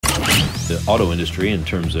the auto industry in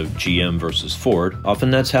terms of GM versus Ford,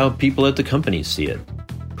 often that's how people at the companies see it.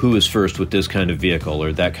 Who is first with this kind of vehicle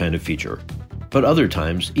or that kind of feature? But other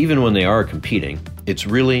times, even when they are competing, it's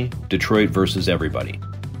really Detroit versus everybody.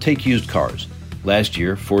 Take used cars. Last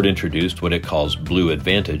year, Ford introduced what it calls Blue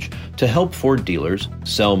Advantage to help Ford dealers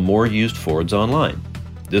sell more used Fords online.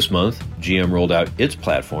 This month, GM rolled out its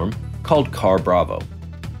platform called Car Bravo.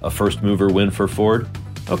 A first mover win for Ford?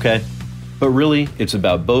 Okay. But really, it's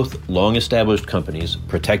about both long-established companies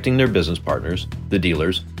protecting their business partners, the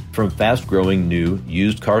dealers, from fast-growing new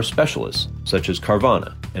used car specialists such as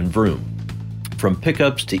Carvana and Vroom. From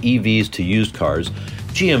pickups to EVs to used cars,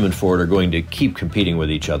 GM and Ford are going to keep competing with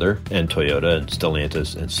each other, and Toyota and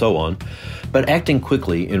Stellantis and so on, but acting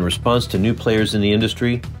quickly in response to new players in the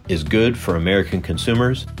industry is good for American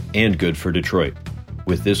consumers and good for Detroit.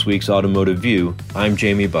 With this week's Automotive View, I'm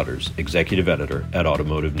Jamie Butters, Executive Editor at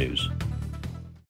Automotive News.